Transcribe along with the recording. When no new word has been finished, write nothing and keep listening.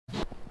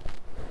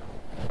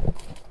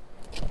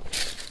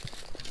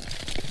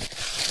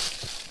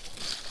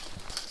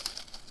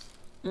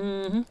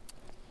Mm-hmm.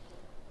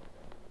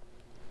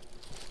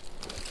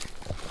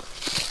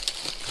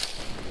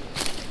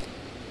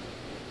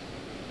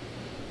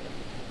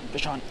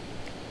 Fish on.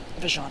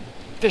 Fish on.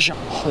 Fish on.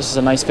 Oh, this is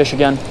a nice fish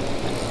again.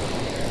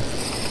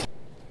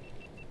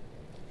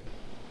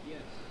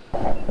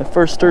 The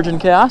first sturgeon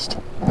cast.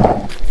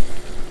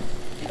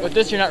 With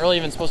this, you're not really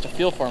even supposed to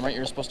feel for him, right?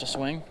 You're supposed to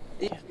swing.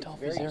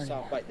 Very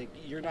soft bite. Like,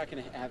 you're not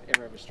going to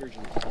ever have a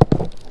sturgeon.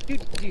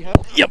 Dude, do you have?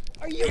 Yep.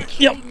 Are you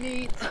kidding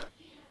me?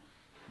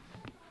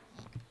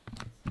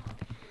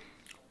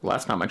 Well,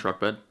 that's not my truck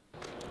bed.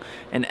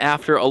 And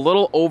after a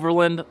little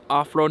overland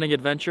off-roading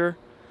adventure,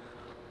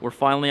 we're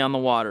finally on the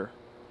water.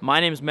 My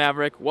name's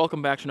Mavrik.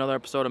 Welcome back to another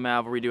episode of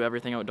Mav, where we do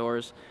everything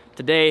outdoors.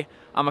 Today,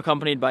 I'm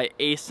accompanied by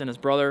Ace and his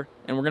brother,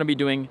 and we're gonna be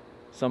doing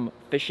some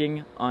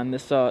fishing on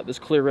this this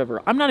clear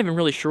river. I'm not even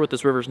really sure what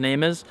this river's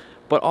name is,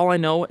 but all I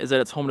know is that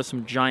it's home to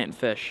some giant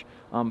fish.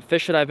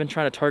 Fish that I've been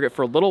trying to target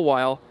for a little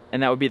while,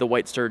 and that would be the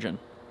white sturgeon.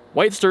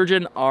 White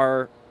sturgeon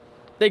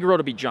they grow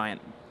to be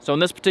giant. So in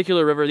this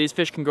particular river, these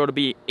fish can grow to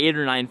be 8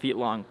 or 9 feet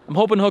long. I'm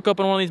hoping to hook up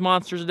on one of these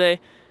monsters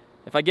today.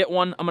 If I get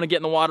one, I'm gonna get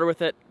in the water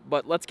with it,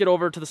 but let's get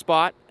over to the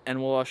spot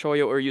and we'll show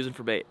you what we're using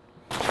for bait.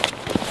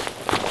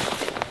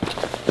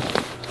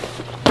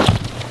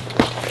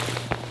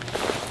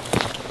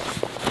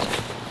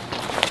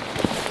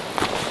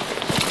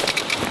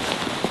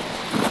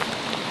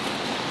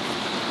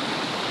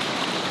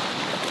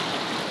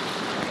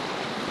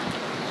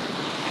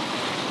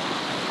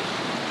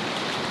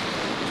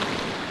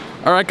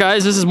 Alright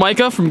guys, this is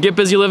Micah from Get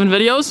Busy Living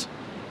Videos.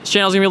 His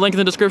channel's gonna be linked in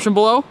the description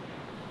below.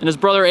 And his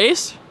brother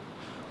Ace.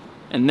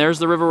 And there's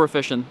the river we're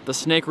fishing, the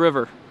Snake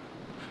River.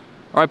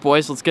 Alright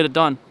boys, let's get it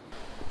done.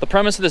 The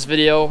premise of this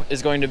video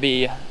is going to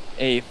be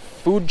a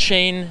food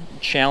chain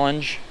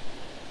challenge.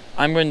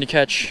 I'm going to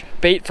catch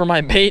bait for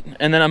my bait,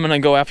 and then I'm gonna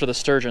go after the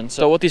sturgeon.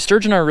 So what these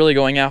sturgeon are really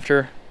going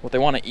after, what they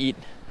want to eat,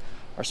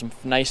 are some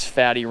nice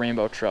fatty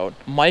rainbow trout.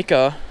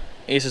 Micah,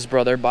 Ace's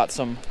brother, bought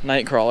some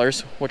night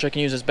crawlers, which I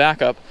can use as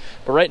backup.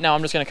 But right now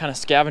I'm just gonna kind of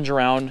scavenge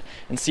around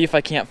and see if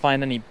I can't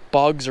find any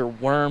bugs or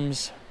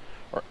worms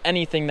or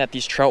anything that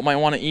these trout might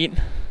want to eat.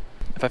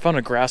 If I found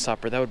a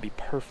grasshopper, that would be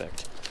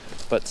perfect.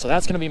 But so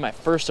that's gonna be my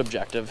first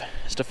objective,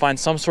 is to find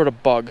some sort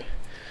of bug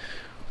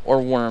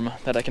or worm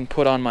that I can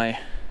put on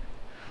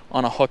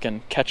a hook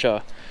and catch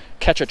a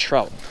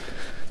trout.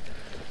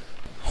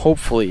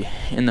 Hopefully,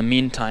 in the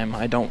meantime,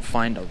 I don't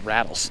find a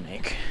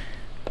rattlesnake.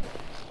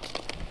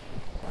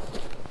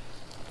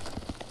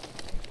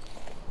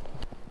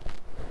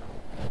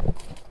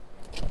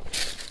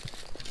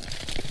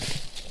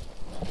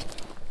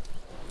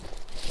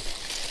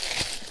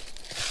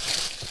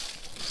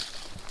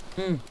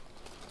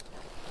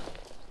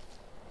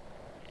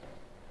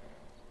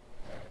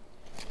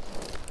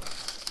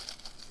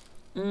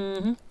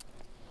 Mm-hmm.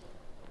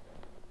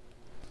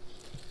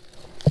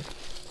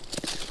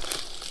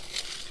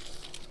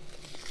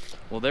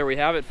 Well, there we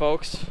have it,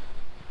 folks.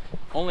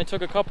 Only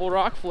took a couple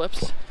rock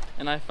flips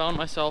and I found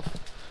myself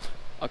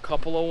a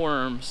couple of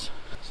worms.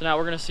 So now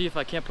we're gonna see if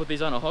I can't put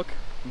these on a hook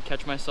and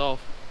catch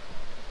myself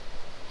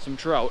some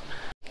trout.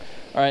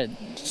 All right,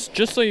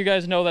 just so you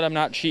guys know that I'm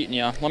not cheating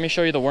you, let me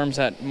show you the worms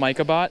that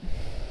Micah bought.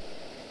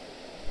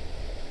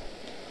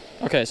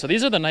 Okay, so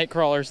these are the night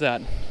crawlers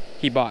that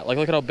he bought. Like,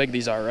 look at how big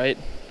these are, right?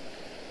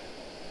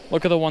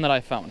 Look at the one that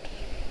I found.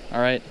 All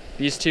right,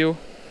 these two,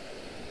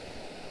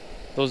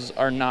 those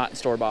are not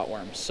store-bought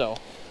worms. So, in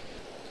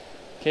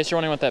case you're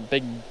wondering what that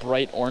big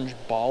bright orange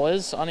ball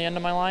is on the end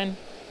of my line,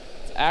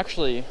 it's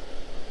actually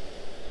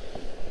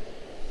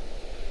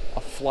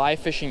a fly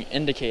fishing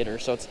indicator.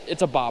 So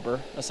it's a bobber,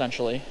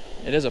 essentially.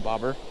 It is a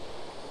bobber,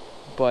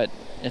 but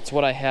it's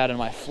what I had in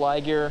my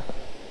fly gear,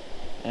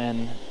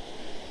 and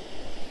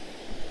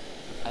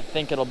I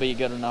think it'll be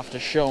good enough to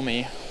show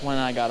me when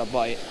I got a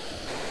bite.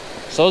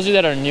 So those of you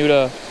that are new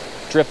to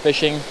drift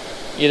fishing,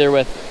 either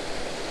with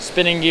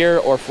spinning gear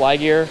or fly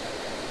gear,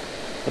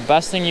 the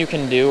best thing you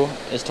can do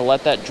is to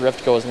let that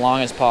drift go as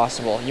long as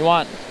possible. You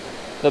want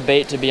the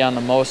bait to be on the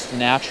most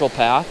natural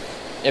path.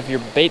 If your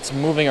bait's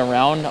moving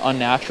around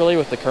unnaturally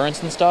with the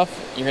currents and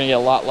stuff, you're gonna get a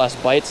lot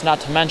less bites. Not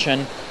to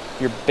mention,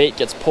 if your bait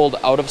gets pulled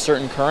out of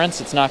certain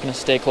currents, it's not gonna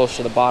stay close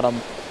to the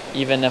bottom.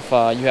 Even if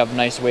you have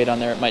nice weight on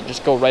there, it might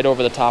just go right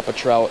over the top of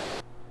trout.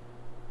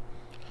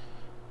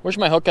 Wish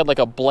my hook had like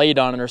a blade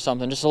on it or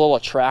something, just a little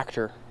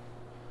attractor.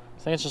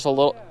 I think it's just a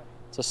little,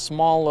 it's a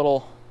small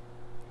little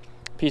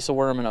piece of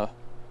worm in a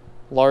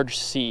large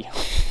sea.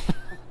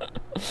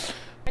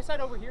 My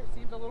side over here, it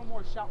seems a little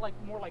more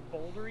more like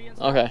bouldery and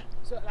stuff. Okay.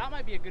 So that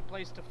might be a good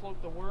place to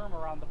float the worm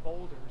around the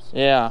boulders.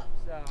 Yeah.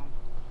 So,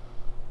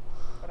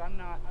 but I'm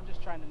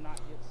just trying to not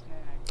get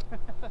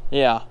snagged.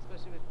 Yeah.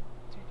 Especially with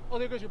oh,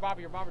 there goes your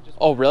bobber. Your bobber just.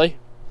 Oh, really?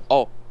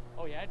 Oh.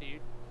 Oh yeah, dude.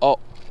 Oh.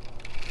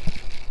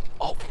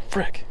 Oh,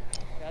 frick.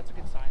 Yeah, that's a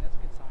good sign. That's a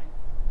good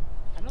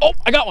sign. Oh,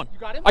 I got one. You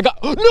got him? I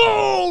got.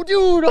 No,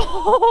 dude.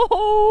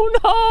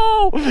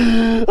 Oh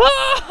no.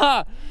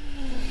 Ah!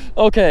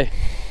 Okay.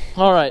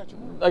 All right.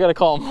 I gotta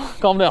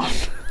calm down.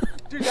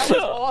 Dude, that was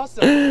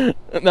awesome.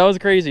 That was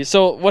crazy.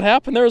 So what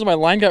happened there was my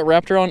line got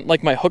wrapped around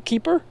like my hook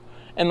keeper,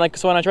 and like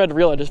so when I tried to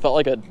reel, I just felt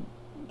like it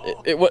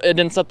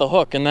didn't set the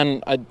hook, and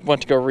then I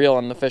went to go reel,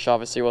 and the fish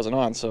obviously wasn't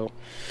on. So,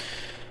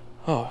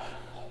 oh,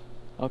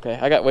 okay,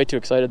 I got way too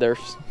excited there.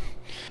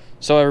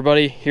 So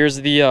everybody, here's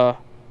the.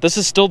 This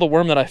is still the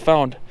worm that I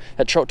found.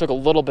 That trout took a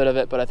little bit of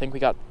it, but I think we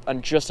got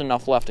just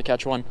enough left to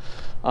catch one.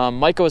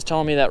 Micah was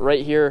telling me that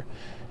right here,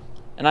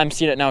 and I'm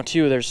seeing it now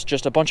too, there's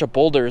just a bunch of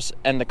boulders,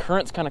 and the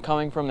current's kind of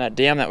coming from that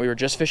dam that we were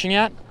just fishing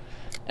at,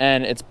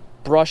 and it's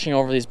brushing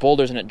over these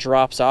boulders and it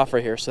drops off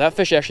right here. So that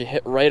fish actually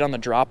hit right on the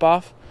drop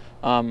off.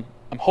 I'm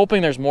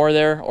hoping there's more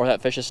there, or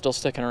that fish is still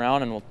sticking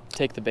around and we'll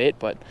take the bait,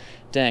 but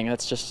dang,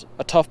 that's just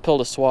a tough pill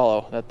to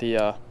swallow that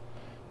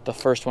the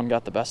first one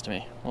got the best of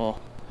me. We'll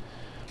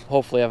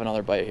hopefully have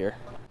another bite here.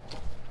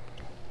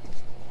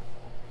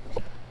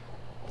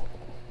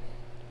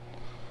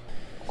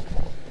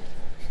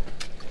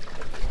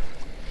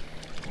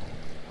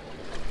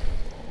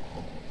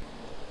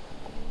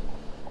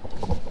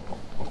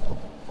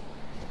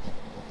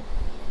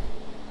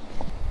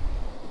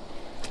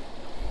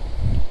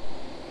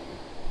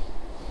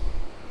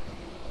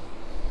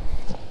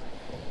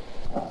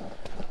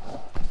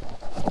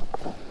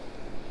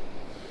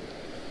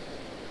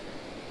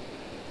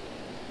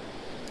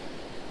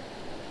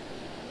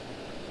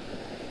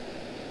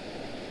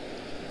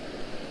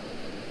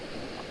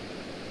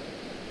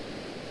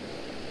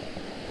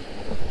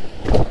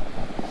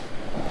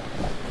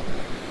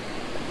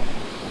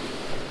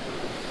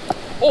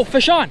 Oh,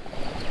 fish on!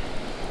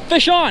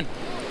 Fish on!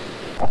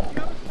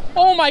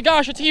 Oh my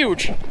gosh, it's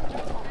huge!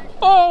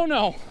 Oh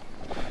no!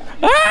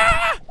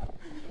 Ah!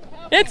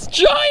 It's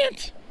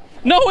giant!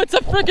 No, it's a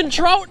freaking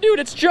trout, dude,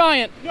 it's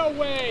giant! No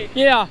way!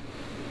 Yeah.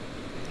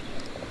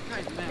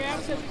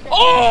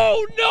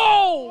 Oh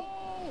no!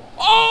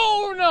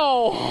 Oh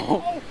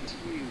no!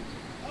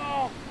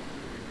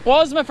 Well,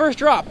 this is my first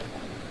drop.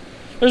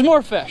 There's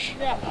more fish.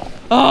 Yeah.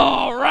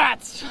 Oh,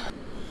 rats!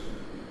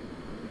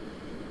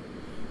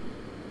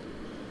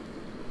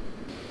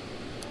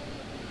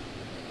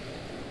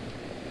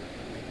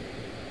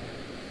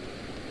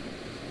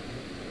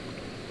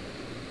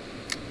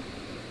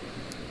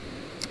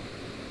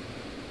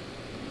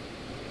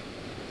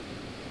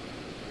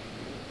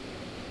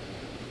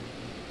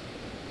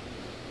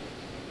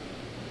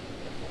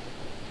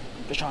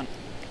 Fish on,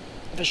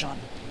 fish on,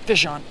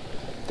 fish on,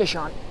 fish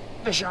on,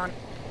 fish on.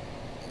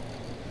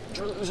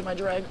 Losing my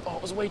drag. Oh,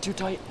 it was way too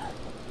tight.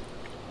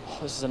 Oh,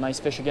 this is a nice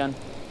fish again.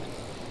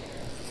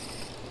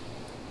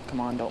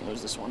 Come on, don't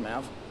lose this one,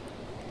 Mav.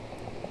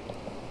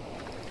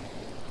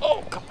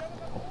 Oh, come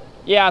on.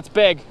 Yeah, it's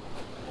big.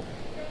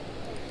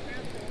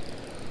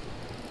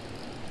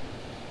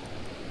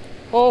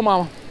 Oh,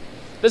 mama.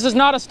 This is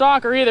not a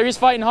stalker either. He's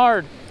fighting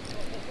hard.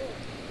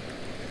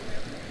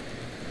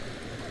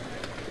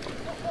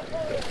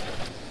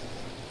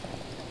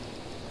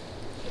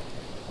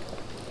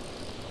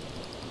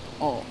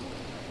 Oh.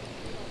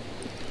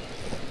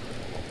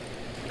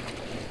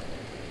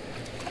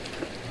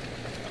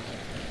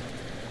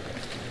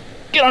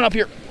 Get on up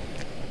here.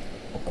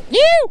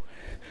 You!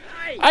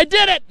 I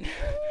did it!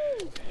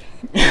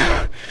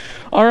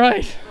 All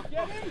right.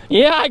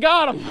 Yeah, I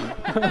got him.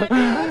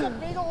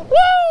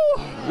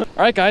 Woo! All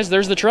right, guys,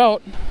 there's the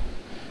trout.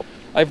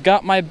 I've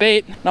got my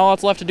bait. Now all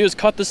that's left to do is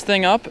cut this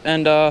thing up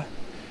and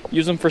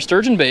use them for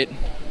sturgeon bait.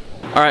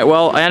 All right,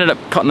 well, I ended up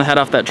cutting the head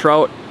off that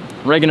trout,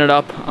 rigging it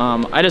up.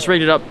 I just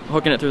rigged it up,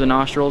 hooking it through the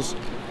nostrils.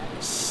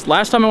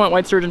 Last time I went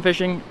white sturgeon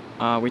fishing,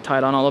 we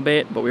tied on all the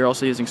bait, but we were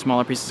also using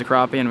smaller pieces of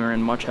crappie and we were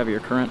in much heavier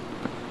current.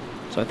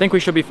 So I think we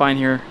should be fine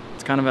here.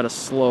 It's kind of at a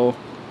slow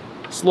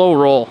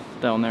roll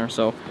down there,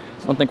 so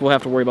I don't think we'll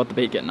have to worry about the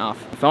bait getting off.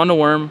 We found a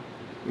worm,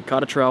 we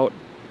caught a trout.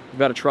 We've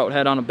got a trout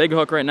head on a big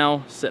hook right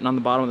now, sitting on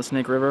the bottom of the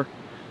Snake River,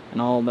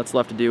 and all that's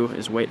left to do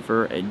is wait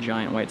for a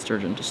giant white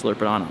sturgeon to slurp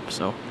it on up.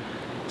 So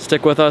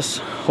stick with us.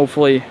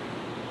 Hopefully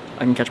I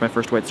can catch my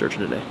first white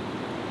sturgeon today.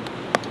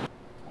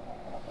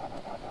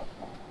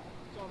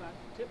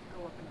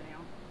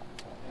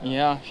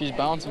 Yeah, she's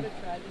bouncing.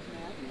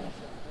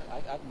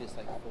 I've missed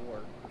like 4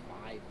 or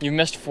 5. You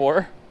missed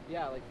 4?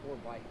 Yeah, like 4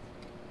 bites.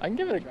 I can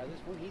give it a. Try this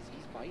one. He's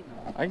biting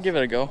them. I can give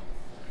it a go.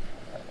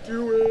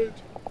 Do it.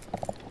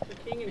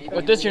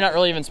 With this, you're not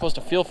really even supposed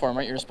to feel for him,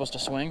 right? You're just supposed to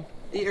swing.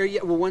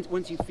 Yeah. Well,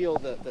 once you feel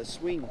the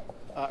swing,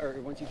 or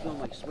once you feel him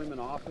like swimming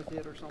off with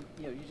it or something,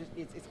 you know, you just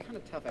it's kind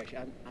of tough actually.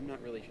 I'm not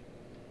really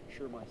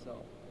sure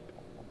myself.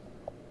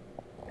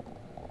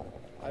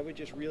 I would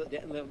just reel it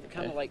down,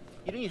 kind of like,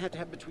 you don't even have to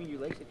have it between your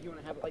legs if you want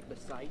to have it like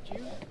beside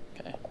you.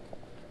 Okay.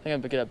 I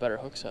think I'd get a better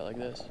hook set like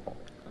this.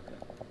 Okay.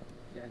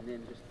 Yeah, and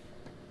then just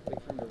wait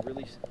for them to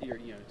really, you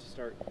know, to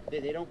start.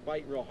 They don't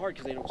bite real hard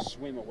because they don't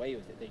swim away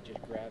with it. They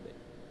just grab it.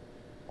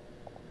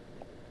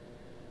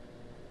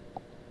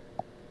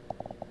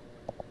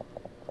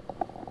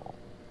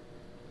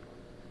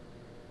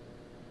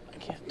 I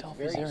can't tell if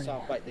Very he's there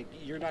soft anymore. bite.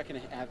 You're not going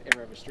to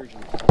ever have a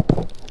sturgeon.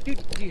 Dude,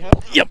 do you have?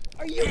 Yep.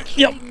 Are you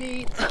kidding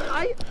me?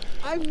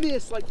 I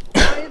missed like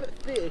 5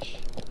 fish.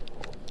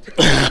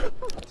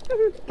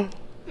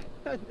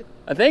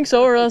 I I think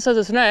so, or else it says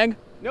a snag.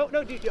 No,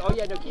 dude. Oh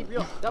yeah, no, keep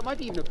real. That might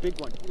be even a big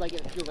one. Like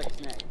it feels like a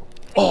snag.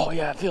 Oh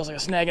yeah, it feels like a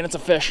snag and it's a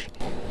fish.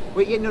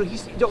 Wait, yeah, no,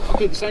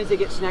 okay, the signs they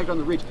get snagged on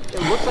the ridge.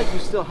 It looks like you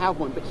still have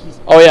one, but he's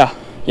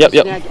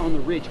snagged on the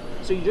ridge.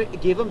 So you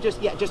just give him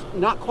just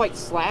not quite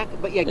slack,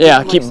 but yeah.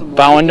 Yeah, keep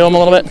bowing to him a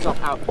little bit.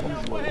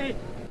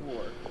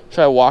 Should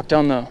I walk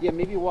down the? Yeah,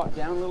 maybe walk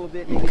down a little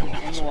bit, maybe the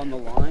angle on the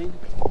line.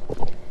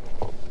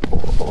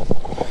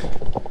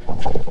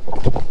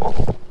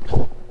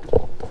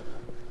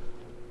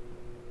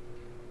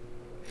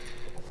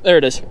 There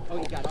it is. Oh,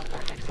 you got it.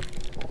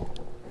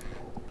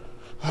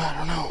 I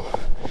don't know.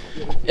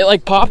 It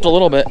like popped a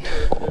little bit.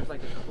 There's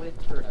like a cliff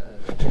or a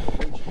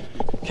ridge.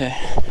 Okay.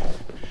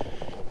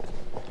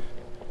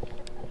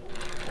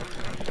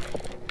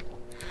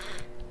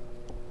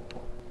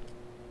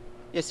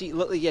 Yeah, see,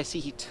 look, yeah, see,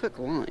 he took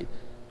line.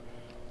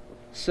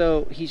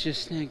 So he's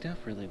just snagged up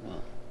really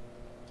well.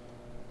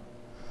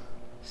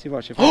 See,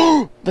 watch it.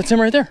 Oh, that's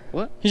him right there.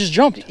 What? He just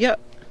jumped. Yeah.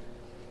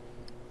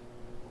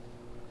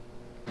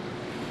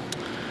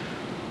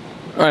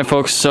 All right,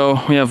 folks. So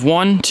we have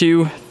 1,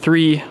 2,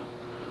 3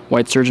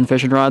 white sturgeon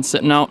fishing rods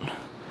sitting out.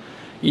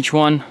 Each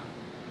one.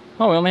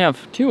 Oh, we only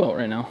have 2 out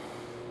right now.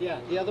 Yeah,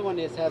 the other one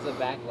has a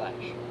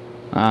backlash.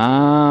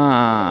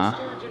 Ah.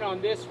 Sturgeon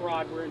on this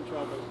rod, we're in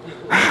trouble.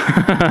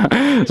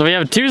 So we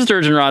have 2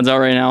 sturgeon rods out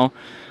right now.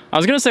 I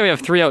was gonna say we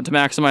have 3 out to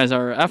maximize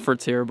our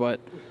efforts here, but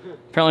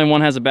apparently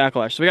one has a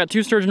backlash. So we got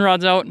 2 sturgeon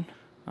rods out.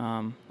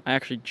 I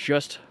actually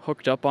just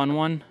hooked up on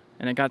one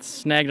and it got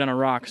snagged on a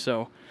rock,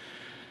 so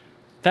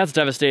that's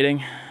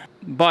devastating.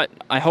 But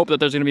I hope that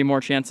there's gonna be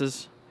more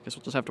chances. I guess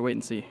we'll just have to wait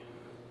and see.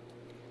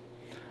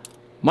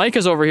 Mike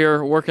is over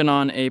here working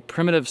on a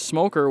primitive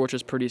smoker, which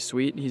is pretty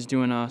sweet. He's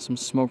doing some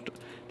smoked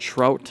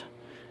trout.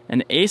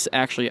 And Ace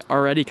actually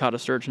already caught a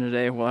sturgeon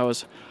today while I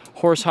was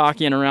horse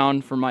hockeying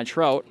around for my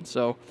trout.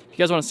 So if you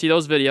guys want to see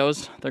those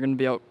videos, they're going to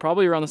be out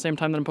probably around the same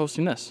time that I'm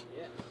posting this.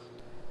 Yeah.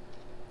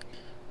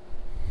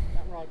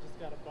 That rod just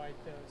got a bite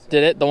though. So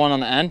did it? The one on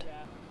the end? Yeah.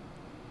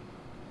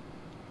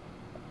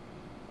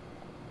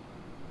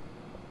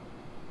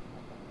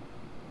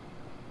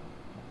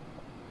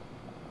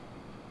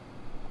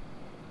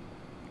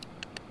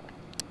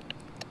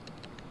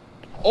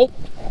 Oh,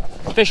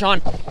 fish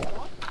on.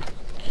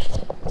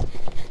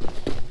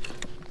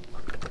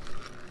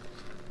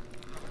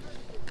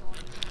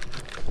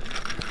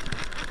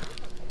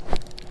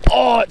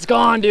 Oh, it's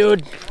gone,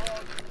 dude.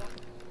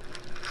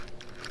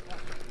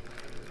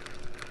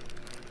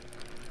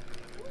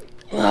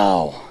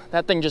 Oh,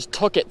 that thing just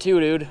took it too,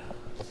 dude.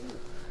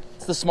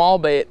 It's the small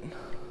bait.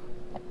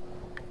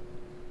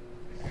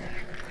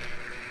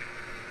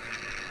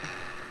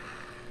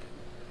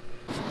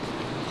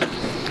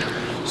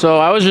 So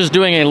I was just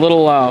doing a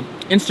little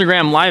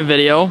Instagram live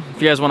video.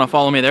 If you guys want to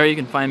follow me there, you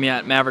can find me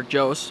at Mavrik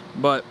Joos.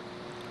 But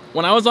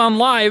when I was on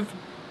live,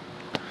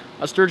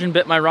 a sturgeon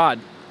bit my rod.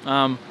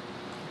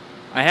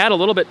 I had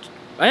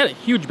a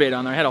huge bait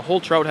on there. I had a whole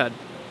trout head.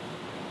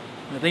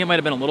 I think it might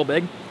have been a little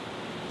big.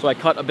 So I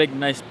cut a big,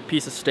 nice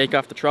piece of steak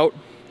off the trout.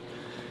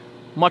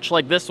 Much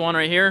like this one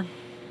right here.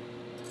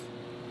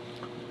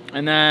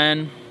 And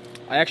then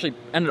I actually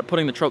ended up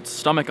putting the trout's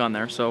stomach on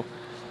there. So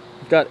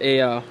I've got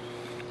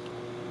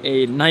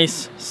a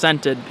nice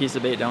scented piece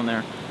of bait down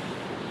there.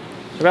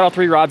 I've got all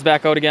 3 rods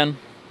back out again.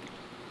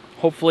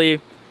 Hopefully,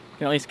 we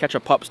can at least catch a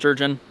pup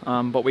sturgeon,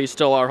 but we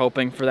still are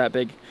hoping for that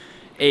big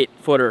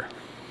 8-footer.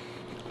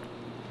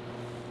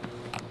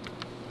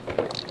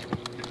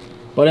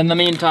 But in the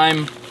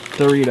meantime,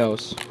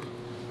 Doritos.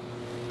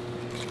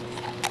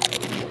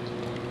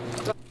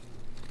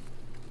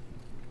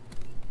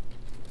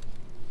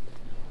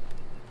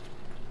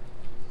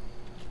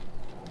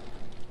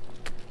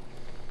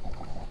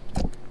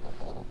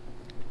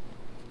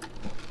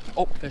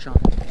 Oh, fish on.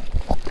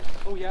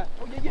 Oh yeah.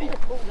 Oh yeah.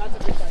 Oh, that's a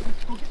big bite.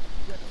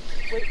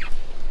 Wait.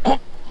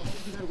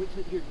 You gotta wait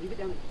till here. Leave it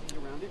down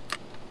and around it.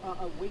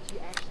 Wait till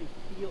you actually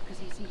feel, because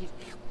he's.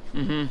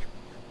 Wait till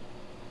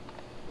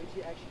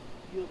you actually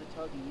feel the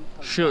tug and you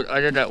tug. Shoot,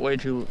 I did that way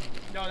too.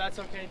 No, that's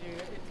okay, dude.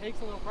 It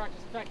takes a little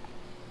practice. In fact,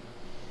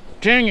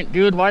 dang it,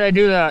 dude! Why'd I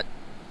do that?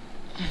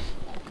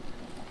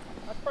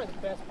 that's probably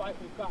the best bite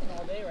we've gotten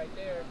all day, right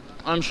there.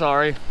 I'm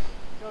sorry.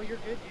 No, you're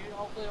good, dude.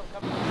 Hopefully it'll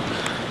come.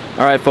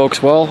 All right,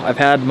 folks. Well, I've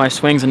had my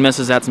swings and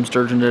misses at some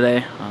sturgeon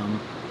today.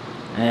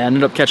 I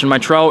ended up catching my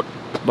trout,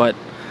 but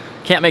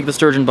can't make the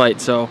sturgeon bite.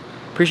 So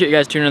appreciate you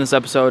guys tuning in this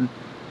episode.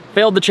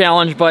 Failed the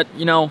challenge, but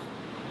you know,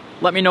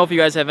 let me know if you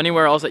guys have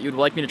anywhere else that you'd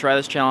like me to try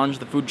this challenge,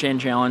 the food chain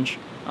challenge.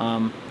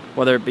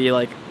 Whether it be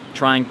like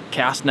trying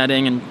cast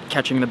netting and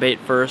catching the bait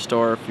first,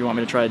 or if you want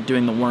me to try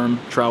doing the worm,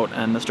 trout,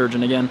 and the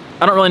sturgeon again.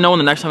 I don't really know when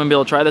the next time I'm gonna be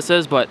able to try this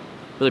is, but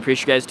really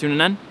appreciate you guys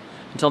tuning in.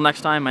 Until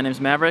next time, my name's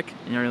Mavrik,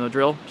 and you already know the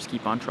drill. Just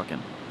keep on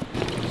trucking.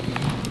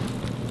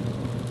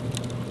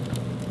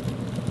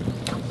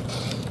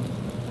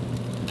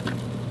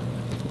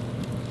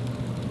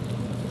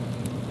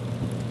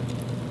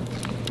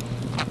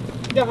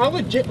 Yeah, I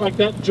legit like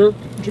that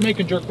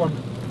Jamaican jerk one.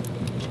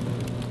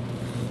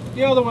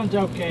 The other one's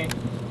okay.